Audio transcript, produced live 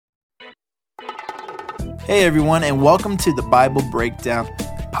Hey everyone, and welcome to the Bible Breakdown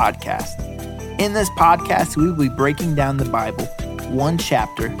Podcast. In this podcast, we will be breaking down the Bible one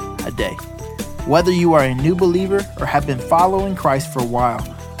chapter a day. Whether you are a new believer or have been following Christ for a while,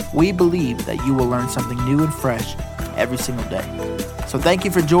 we believe that you will learn something new and fresh every single day. So thank you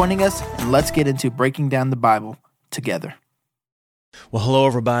for joining us, and let's get into breaking down the Bible together. Well, hello,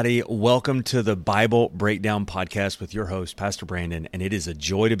 everybody. Welcome to the Bible Breakdown Podcast with your host, Pastor Brandon, and it is a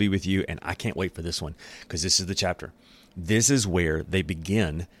joy to be with you, and I can't wait for this one because this is the chapter. This is where they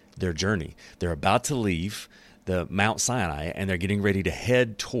begin their journey. They're about to leave the Mount Sinai, and they're getting ready to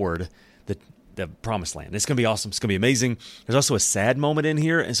head toward the Promised Land. It's going to be awesome. It's going to be amazing. There's also a sad moment in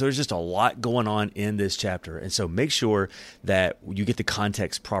here, and so there's just a lot going on in this chapter, and so make sure that you get the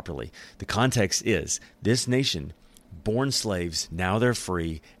context properly. The context is this nation, born slaves, now they're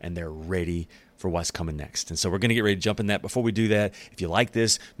free, and they're ready for what's coming next. And so we're going to get ready to jump in that. Before we do that, if you like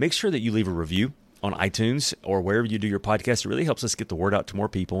this, make sure that you leave a review on iTunes or wherever you do your podcast. It really helps us get the word out to more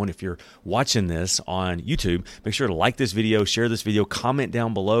people. And if you're watching this on YouTube, make sure to like this video, share this video, comment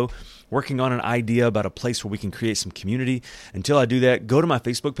down below. Working on an idea about a place where we can create some community. Until I do that, go to my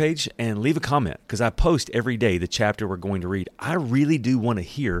Facebook page and leave a comment because I post every day the chapter we're going to read. I really do want to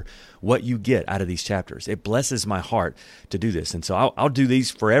hear what you get out of these chapters. It blesses my heart to do this. And so I'll do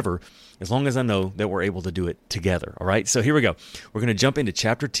these forever as long as I know that we're able to do it together. All right, so here we go. We're going to jump into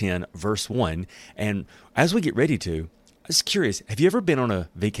chapter 10, verse 1. And as we get ready to, I was curious, have you ever been on a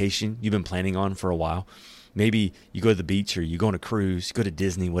vacation you've been planning on for a while? Maybe you go to the beach or you go on a cruise, you go to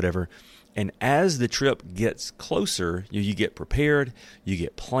Disney, whatever. And as the trip gets closer, you get prepared, you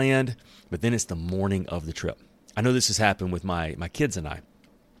get planned, but then it's the morning of the trip. I know this has happened with my kids and I.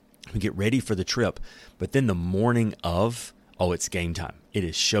 We get ready for the trip, but then the morning of, it's game time. It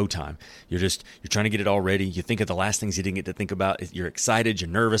is showtime. You're trying to get it all ready. You think of the last things you didn't get to think about. You're excited, you're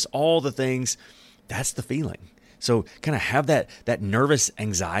nervous, all the things. That's the feeling. So kind of have that nervous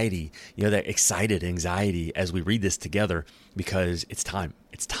anxiety, that excited anxiety as we read this together because it's time.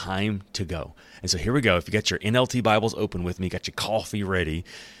 It's time to go. And so here we go. If you got your NLT Bibles open with me, got your coffee ready,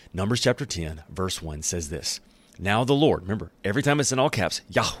 Numbers chapter 10, verse 1 says this. Now the Lord, remember, every time it's in all caps,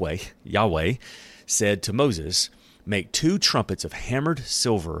 Yahweh said to Moses, make 2 trumpets of hammered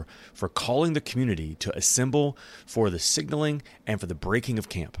silver for calling the community to assemble for the signaling and for the breaking of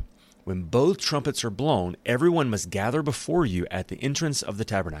camp. When both trumpets are blown, everyone must gather before you at the entrance of the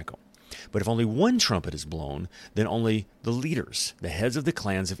tabernacle. But if only one trumpet is blown, then only the leaders, the heads of the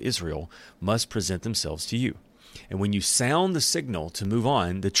clans of Israel, must present themselves to you. And when you sound the signal to move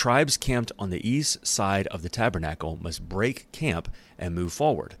on, the tribes camped on the east side of the tabernacle must break camp and move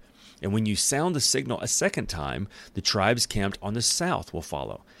forward. And when you sound the signal a second time, the tribes camped on the south will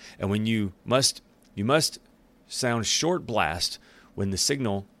follow. And when you must sound short blast when the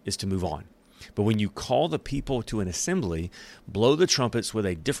signal is to move on. But when you call the people to an assembly, blow the trumpets with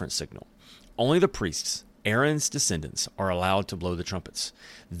a different signal. Only the priests, Aaron's descendants, are allowed to blow the trumpets.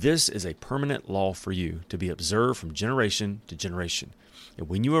 This is a permanent law for you to be observed from generation to generation. And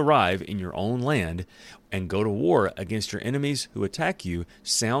when you arrive in your own land and go to war against your enemies who attack you,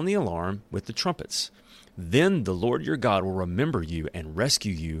 sound the alarm with the trumpets. Then the Lord your God will remember you and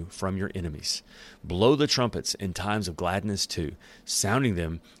rescue you from your enemies. Blow the trumpets in times of gladness too, sounding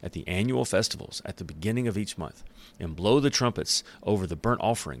them at the annual festivals at the beginning of each month. And blow the trumpets over the burnt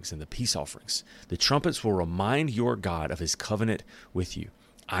offerings and the peace offerings. The trumpets will remind your God of his covenant with you.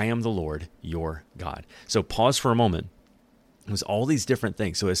 I am the Lord your God. So pause for a moment. It was all these different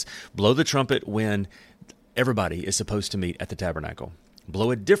things. So it's blow the trumpet when everybody is supposed to meet at the tabernacle. Blow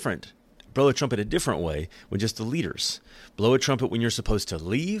the trumpet a different way when just the leaders. Blow a trumpet when you're supposed to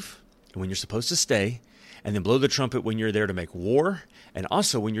leave and when you're supposed to stay. And then blow the trumpet when you're there to make war and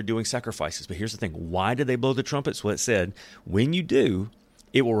also when you're doing sacrifices. But here's the thing. Why did they blow the trumpets? Well, it said, when you do,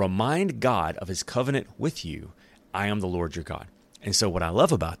 it will remind God of his covenant with you. I am the Lord your God. And so what I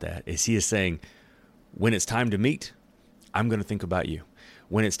love about that is he is saying, when it's time to meet, I'm going to think about you.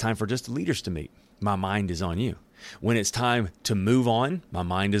 When it's time for just the leaders to meet, my mind is on you. When it's time to move on, my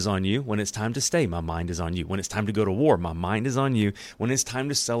mind is on you. When it's time to stay, my mind is on you. When it's time to go to war, my mind is on you. When it's time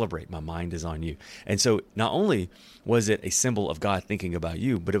to celebrate, my mind is on you. And so not only was it a symbol of God thinking about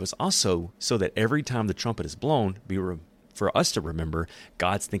you, but it was also so that every time the trumpet is blown, for us to remember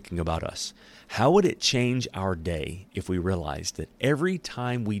God's thinking about us. How would it change our day if we realized that every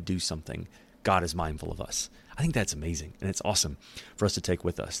time we do something, God is mindful of us? I think that's amazing, and it's awesome for us to take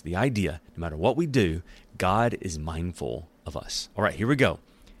with us. The idea, no matter what we do, God is mindful of us. All right, here we go.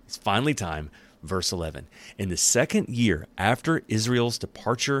 It's finally time verse 11. In the second year after Israel's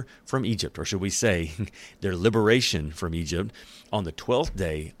departure from Egypt, or should we say their liberation from Egypt, on the 12th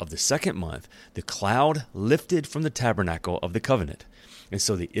day of the second month, the cloud lifted from the tabernacle of the covenant. And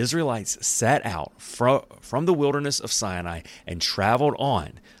so the Israelites set out from the wilderness of Sinai and traveled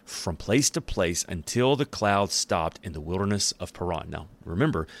on from place to place until the cloud stopped in the wilderness of Paran. Now,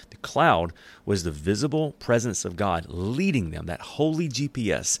 remember, the cloud was the visible presence of God leading them, that holy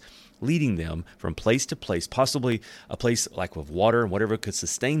GPS, leading them from place to place, possibly a place like with water and whatever could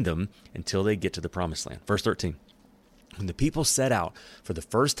sustain them until they get to the promised land. Verse 13. When the people set out for the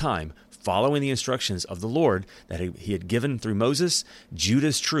first time, following the instructions of the Lord that he had given through Moses,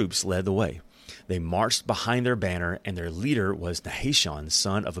 Judah's troops led the way. They marched behind their banner, and their leader was Nahashon,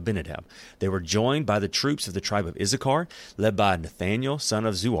 son of Abinadab. They were joined by the troops of the tribe of Issachar, led by Nathaniel, son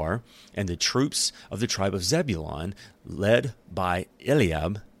of Zuar, and the troops of the tribe of Zebulun, led by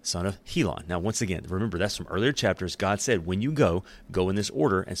Eliab, son of Helon. Now, once again, remember, that's from earlier chapters. God said, when you go in this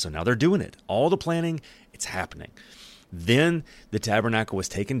order. And so now they're doing it. All the planning, it's happening. Then the tabernacle was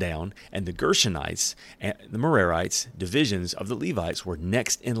taken down, and the Gershonites and the Merarites, divisions of the Levites, were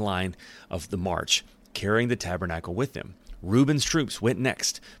next in line of the march, carrying the tabernacle with them. Reuben's troops went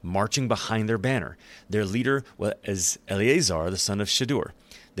next, marching behind their banner. Their leader was Eleazar, the son of Shadur.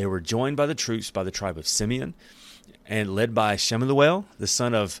 They were joined by the troops by the tribe of Simeon, and led by Shemuel, the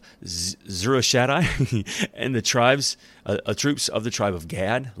son of Zerushaddai, and the troops of the tribe of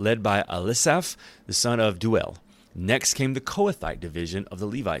Gad, led by Elisaph, the son of Duel. Next came the Kohathite division of the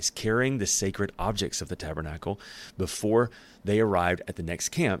Levites, carrying the sacred objects of the tabernacle. Before they arrived at the next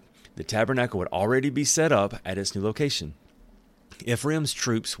camp, the tabernacle would already be set up at its new location. Ephraim's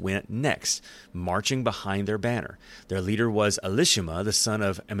troops went next, marching behind their banner. Their leader was Elishama, the son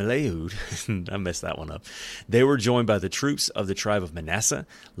of Amilahud. I messed that one up. They were joined by the troops of the tribe of Manasseh,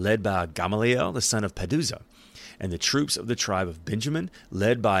 led by Gamaliel, the son of Peduzah, and the troops of the tribe of Benjamin,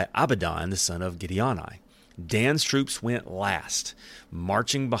 led by Abidan, the son of Gideoni. Dan's troops went last,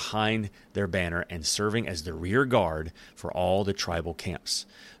 marching behind their banner and serving as the rear guard for all the tribal camps.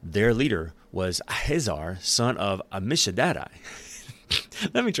 Their leader was Ahazar, son of Ammishaddai.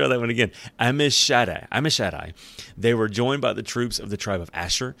 Let me try that one again. Ammishaddai. They were joined by the troops of the tribe of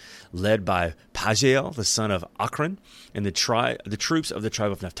Asher, led by Pagiel, the son of Akron, and the troops of the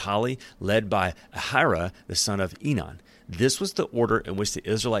tribe of Naphtali, led by Ahira, the son of Enan. This was the order in which the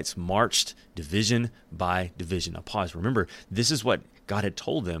Israelites marched division by division. Now pause. Remember, this is what God had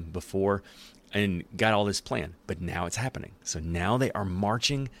told them before and got all this plan. But now it's happening. So now they are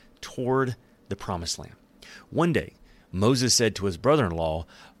marching toward the promised land. One day, Moses said to his brother-in-law,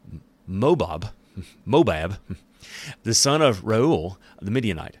 Mobab, the son of Reuel, the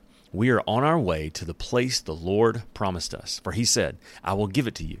Midianite, "We are on our way to the place the Lord promised us. For he said, I will give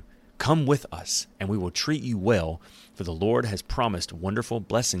it to you. Come with us, and we will treat you well, for the Lord has promised wonderful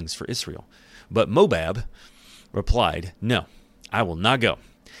blessings for Israel." But Mobab replied, "No, I will not go.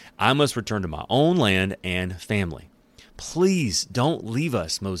 I must return to my own land and family." "Please don't leave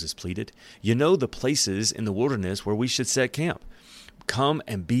us," Moses pleaded. "You know the places in the wilderness where we should set camp. Come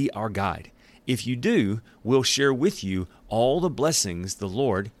and be our guide. If you do, we'll share with you all the blessings the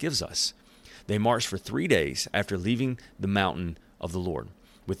Lord gives us." They marched for 3 days after leaving the mountain of the Lord,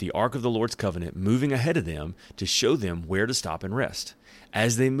 with the ark of the Lord's covenant moving ahead of them to show them where to stop and rest.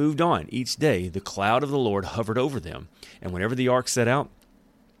 As they moved on each day, the cloud of the Lord hovered over them, and whenever the ark set out,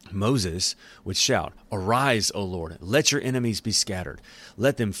 Moses would shout, "Arise, O Lord, let your enemies be scattered.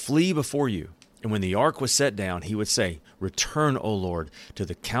 Let them flee before you." And when the ark was set down, he would say, "Return, O Lord, to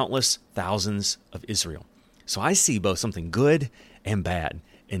the countless thousands of Israel." So I see both something good and bad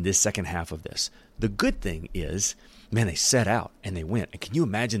in this second half of this. The good thing is, man, they set out and they went. And can you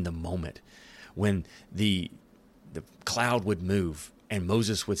imagine the moment when the cloud would move and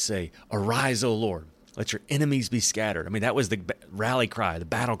Moses would say, "Arise, O Lord, let your enemies be scattered." I mean, that was the rally cry, the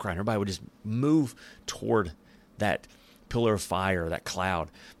battle cry. And everybody would just move toward that pillar of fire, that cloud.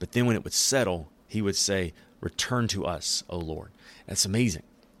 But then when it would settle, he would say, "Return to us, O Lord." That's amazing.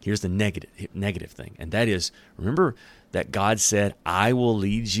 Here's the negative thing, and that is, remember that God said, "I will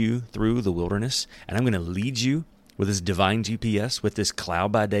lead you through the wilderness, and I'm going to lead you with this divine GPS, with this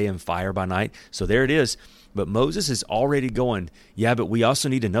cloud by day and fire by night." So there it is. But Moses is already going, "Yeah, but we also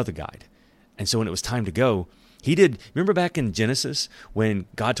need another guide." And so when it was time to go, he did. Remember back in Genesis when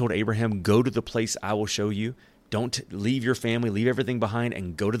God told Abraham, "Go to the place I will show you. Don't leave your family, leave everything behind,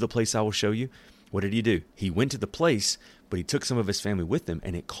 and go to the place I will show you." What did he do? He went to the place, but he took some of his family with him,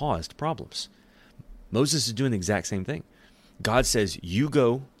 and it caused problems. Moses is doing the exact same thing. God says, "You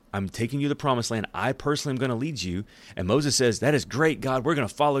go. I'm taking you to the promised land. I personally am going to lead you." And Moses says, "That is great, God. We're going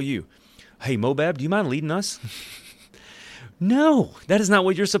to follow you." hey, Mobab, do you mind leading us? No, that is not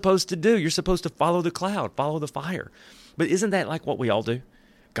what you're supposed to do. You're supposed to follow the cloud, follow the fire. But isn't that like what we all do?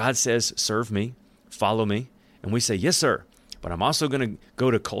 God says, serve me, follow me. And we say, yes, sir. But I'm also going to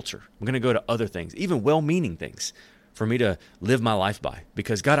go to culture. I'm going to go to other things, even well-meaning things for me to live my life by.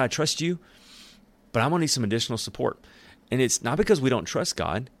 Because God, I trust you, but I'm going to need some additional support. And it's not because we don't trust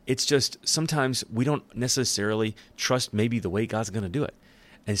God. It's just sometimes we don't necessarily trust maybe the way God's going to do it.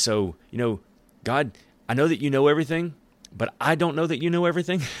 And so, God, I know that you know everything, but I don't know that you know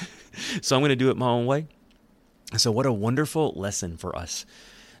everything. So I'm going to do it my own way. So what a wonderful lesson for us,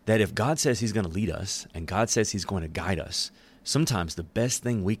 that if God says he's going to lead us and God says he's going to guide us, sometimes the best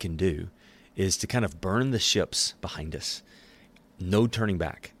thing we can do is to kind of burn the ships behind us. No turning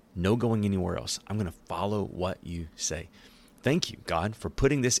back, no going anywhere else. I'm going to follow what you say. Thank you, God, for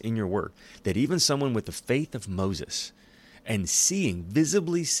putting this in your word, that even someone with the faith of Moses and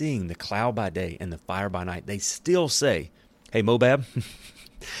visibly seeing the cloud by day and the fire by night, they still say, hey, Mobab,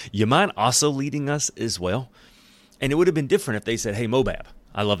 you mind also leading us as well? And it would have been different if they said, hey, Mobab.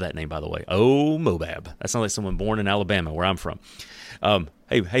 I love that name, by the way. Oh, Mobab. That sounds like someone born in Alabama, where I'm from.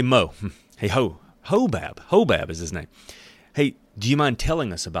 Hey, Mo. Hey, Hobab. Hobab is his name. Hey, do you mind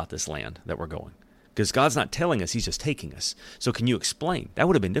telling us about this land that we're going? Because God's not telling us, he's just taking us. So can you explain? That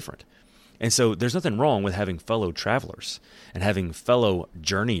would have been different. And so there's nothing wrong with having fellow travelers and having fellow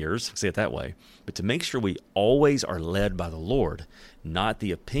journeyers, say it that way, but to make sure we always are led by the Lord, not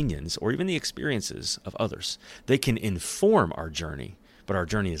the opinions or even the experiences of others. They can inform our journey, but our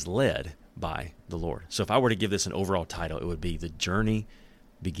journey is led by the Lord. So if I were to give this an overall title, it would be The Journey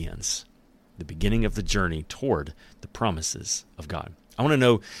Begins. The beginning of the journey toward the promises of God. I want to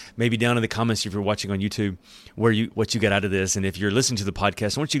know, maybe down in the comments if you're watching on YouTube, what you got out of this. And if you're listening to the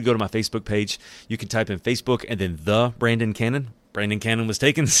podcast, I want you to go to my Facebook page. You can type in Facebook and then the Brandon Cannon. Brandon Cannon was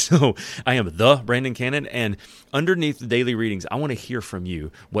taken, so I am the Brandon Cannon. And underneath the daily readings, I want to hear from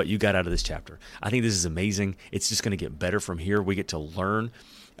you what you got out of this chapter. I think this is amazing. It's just going to get better from here. We get to learn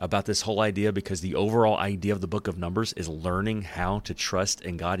about this whole idea, because the overall idea of the book of Numbers is learning how to trust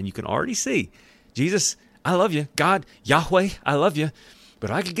in God. And you can already see, Jesus, I love you. God, Yahweh, I love you. But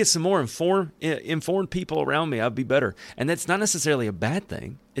if I could get some more informed people around me, I'd be better. And that's not necessarily a bad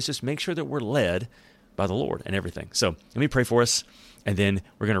thing. It's just make sure that we're led by the Lord and everything. So let me pray for us, and then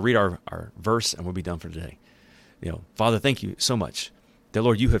we're going to read our verse, and we'll be done for today. Father, thank you so much that,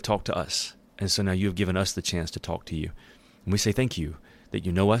 Lord, you have talked to us. And so now you have given us the chance to talk to you. And we say thank you that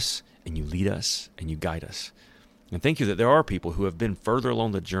you know us and you lead us and you guide us. And thank you that there are people who have been further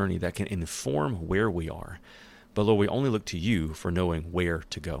along the journey that can inform where we are. But Lord, we only look to you for knowing where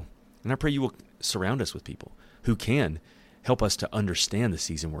to go. And I pray you will surround us with people who can help us to understand the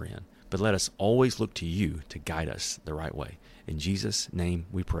season we're in. But let us always look to you to guide us the right way. In Jesus' name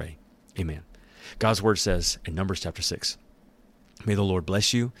we pray. Amen. God's word says in Numbers chapter 6, may the Lord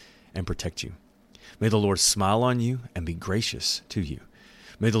bless you and protect you. May the Lord smile on you and be gracious to you.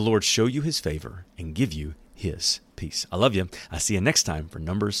 May the Lord show you his favor and give you his peace. I love you. I'll see you next time for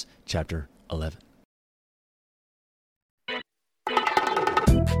Numbers chapter 11.